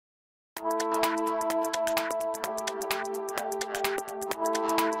Today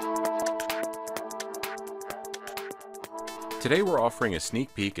we're offering a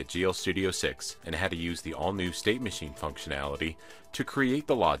sneak peek at GL Studio 6 and how to use the all-new state machine functionality to create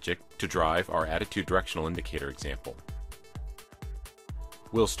the logic to drive our attitude directional indicator example.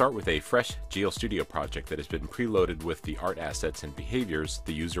 We'll start with a fresh GL Studio project that has been preloaded with the art assets and behaviors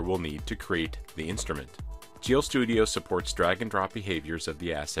the user will need to create the instrument. GL Studio supports drag and drop behaviors of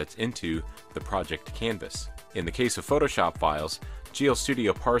the assets into the project canvas. In the case of Photoshop files, GL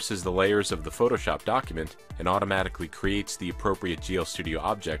Studio parses the layers of the Photoshop document and automatically creates the appropriate GL Studio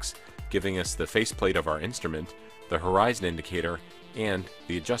objects, giving us the faceplate of our instrument, the horizon indicator, and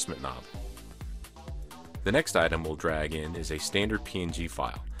the adjustment knob. The next item we'll drag in is a standard PNG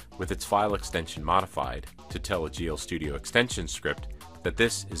file, with its file extension modified to tell a GL Studio extension script that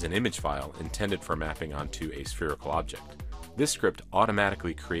this is an image file intended for mapping onto a spherical object. This script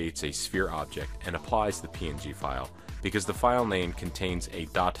automatically creates a sphere object and applies the PNG file because the file name contains a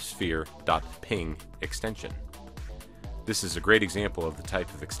 .sphere.ping extension. This is a great example of the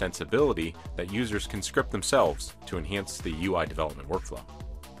type of extensibility that users can script themselves to enhance the UI development workflow.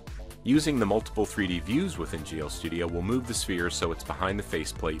 Using the multiple 3D views within GL Studio, we'll move the sphere so it's behind the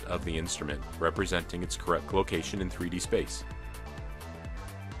faceplate of the instrument, representing its correct location in 3D space.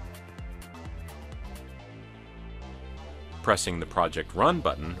 Pressing the Project Run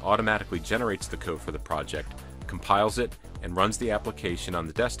button automatically generates the code for the project, compiles it, and runs the application on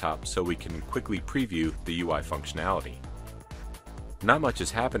the desktop so we can quickly preview the UI functionality. Not much is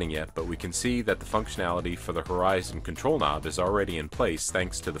happening yet, but we can see that the functionality for the horizon control knob is already in place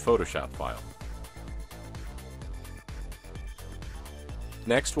thanks to the Photoshop file.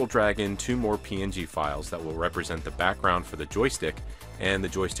 Next, we'll drag in two more PNG files that will represent the background for the joystick and the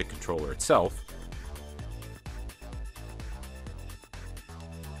joystick controller itself.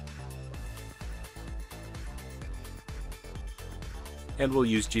 And we'll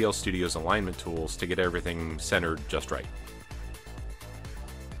use GL Studio's alignment tools to get everything centered just right.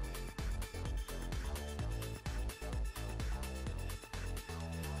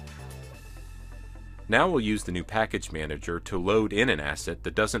 Now we'll use the new package manager to load in an asset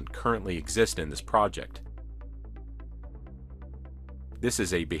that doesn't currently exist in this project. This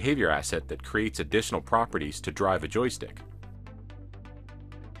is a behavior asset that creates additional properties to drive a joystick.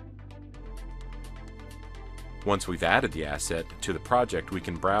 Once we've added the asset to the project, we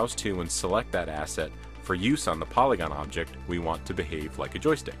can browse to and select that asset for use on the polygon object we want to behave like a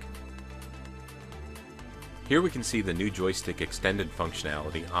joystick. Here we can see the new joystick extended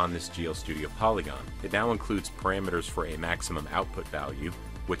functionality on this GL Studio polygon. It now includes parameters for a maximum output value,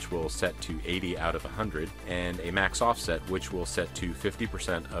 which will set to 80 out of 100, and a max offset, which will set to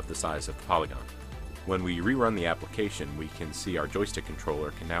 50% of the size of the polygon. When we rerun the application, we can see our joystick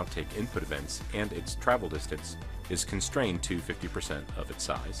controller can now take input events and its travel distance is constrained to 50% of its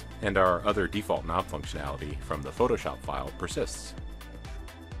size, and our other default knob functionality from the Photoshop file persists.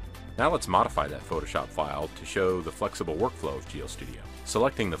 Now let's modify that Photoshop file to show the flexible workflow of GL Studio.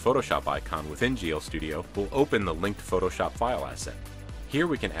 Selecting the Photoshop icon within GL Studio will open the linked Photoshop file asset. Here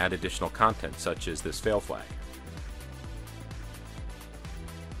we can add additional content such as this fail flag.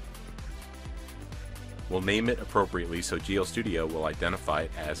 We'll name it appropriately so GL Studio will identify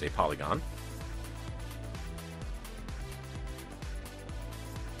it as a polygon.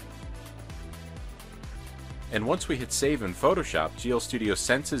 And once we hit save in Photoshop, GL Studio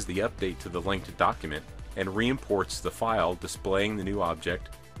senses the update to the linked document and re-imports the file displaying the new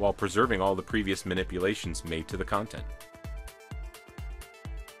object while preserving all the previous manipulations made to the content.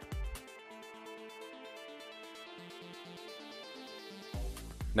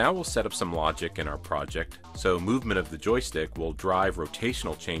 Now we'll set up some logic in our project so movement of the joystick will drive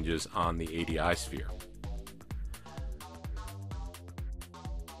rotational changes on the ADI sphere.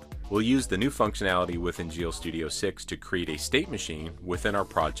 We'll use the new functionality within GL Studio 6 to create a state machine within our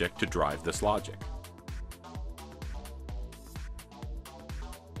project to drive this logic.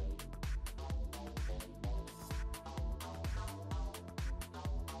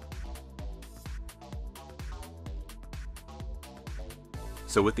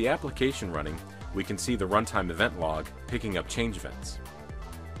 So with the application running, we can see the runtime event log picking up change events.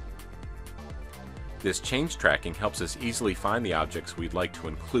 This change tracking helps us easily find the objects we'd like to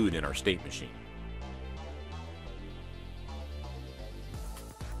include in our state machine.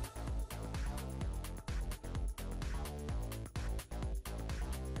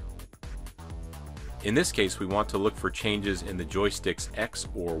 In this case, we want to look for changes in the joystick's X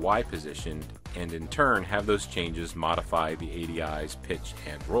or Y position, and in turn have those changes modify the ADI's pitch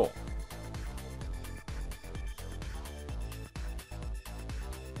and roll.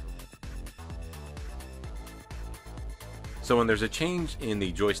 So when there's a change in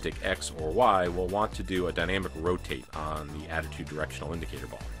the joystick X or Y, we'll want to do a dynamic rotate on the attitude directional indicator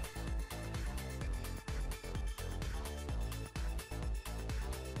ball.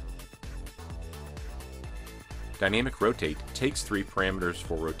 Dynamic rotate takes 3 parameters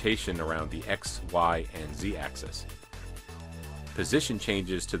for rotation around the X, Y, and Z axis. Position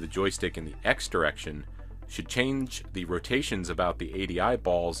changes to the joystick in the X direction should change the rotations about the ADI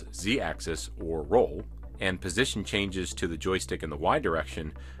ball's Z axis or roll, and position changes to the joystick in the Y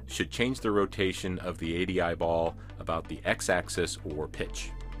direction should change the rotation of the ADI ball about the X axis or pitch.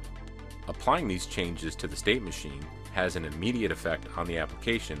 Applying these changes to the state machine has an immediate effect on the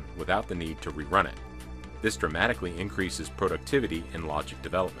application without the need to rerun it. This dramatically increases productivity in logic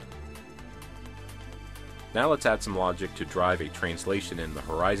development. Now let's add some logic to drive a translation in the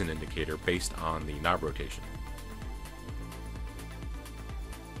horizon indicator based on the knob rotation.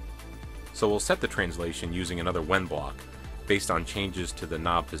 So we'll set the translation using another when block based on changes to the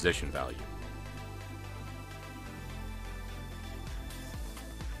knob position value.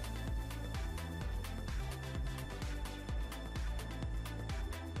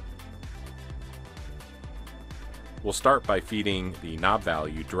 We'll start by feeding the knob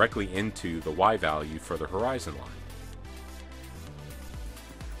value directly into the Y value for the horizon line.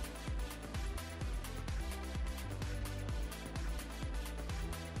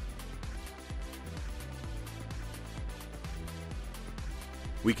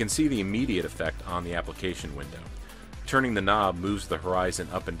 We can see the immediate effect on the application window. Turning the knob moves the horizon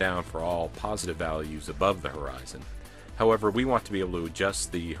up and down for all positive values above the horizon. However, we want to be able to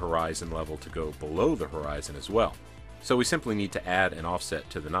adjust the horizon level to go below the horizon as well. So we simply need to add an offset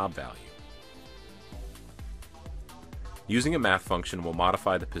to the knob value. Using a math function, we'll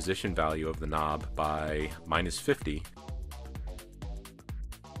modify the position value of the knob by -50,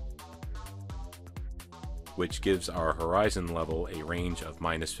 which gives our horizon level a range of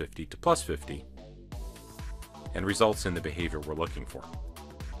 -50 to +50, and results in the behavior we're looking for.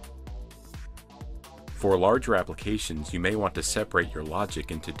 For larger applications, you may want to separate your logic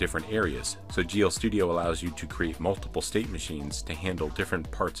into different areas, so GL Studio allows you to create multiple state machines to handle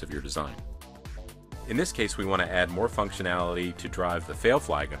different parts of your design. In this case, we want to add more functionality to drive the fail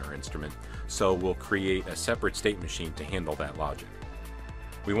flag in our instrument, so we'll create a separate state machine to handle that logic.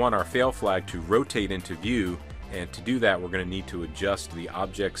 We want our fail flag to rotate into view, and to do that we're going to need to adjust the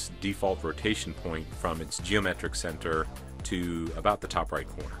object's default rotation point from its geometric center to about the top right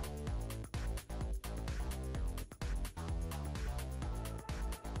corner.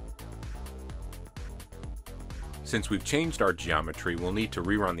 Since we've changed our geometry, we'll need to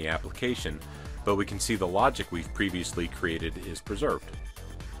rerun the application, but we can see the logic we've previously created is preserved.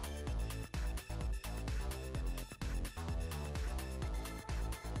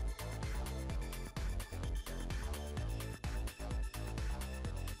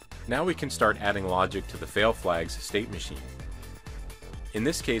 Now we can start adding logic to the fail flag's state machine. In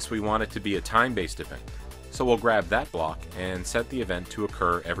this case, we want it to be a time-based event, so we'll grab that block and set the event to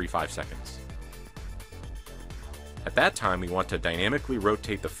occur every 5 seconds. At that time, we want to dynamically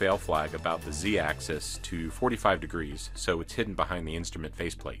rotate the fail flag about the Z-axis to 45 degrees so it's hidden behind the instrument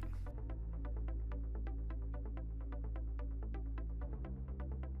faceplate.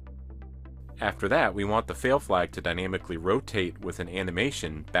 After that, we want the fail flag to dynamically rotate with an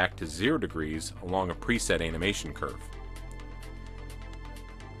animation back to 0 degrees along a preset animation curve.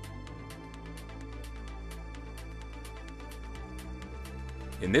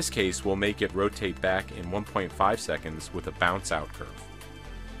 In this case, we'll make it rotate back in 1.5 seconds with a bounce out curve.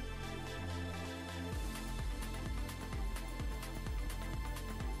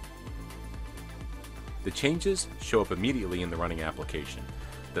 The changes show up immediately in the running application.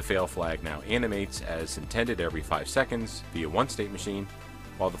 The fail flag now animates as intended every 5 seconds via one state machine,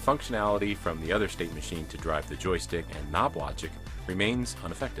 while the functionality from the other state machine to drive the joystick and knob logic remains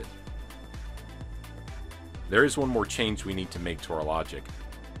unaffected. There is one more change we need to make to our logic.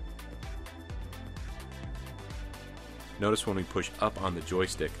 Notice when we push up on the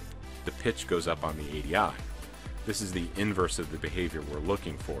joystick, the pitch goes up on the ADI. This is the inverse of the behavior we're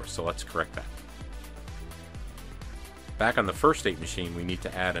looking for, so let's correct that. Back on the first state machine, we need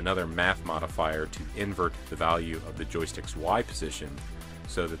to add another math modifier to invert the value of the joystick's Y position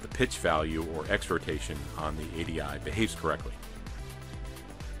so that the pitch value or X rotation on the ADI behaves correctly.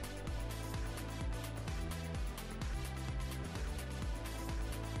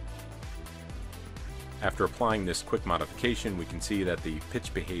 After applying this quick modification, we can see that the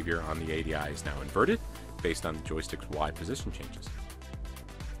pitch behavior on the ADI is now inverted based on the joystick's Y position changes.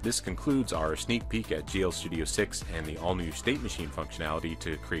 This concludes our sneak peek at GL Studio 6 and the all-new state machine functionality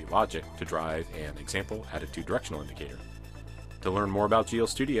to create logic to drive an example attitude directional indicator. To learn more about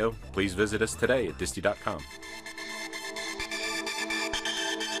GeoStudio, please visit us today at disty.com.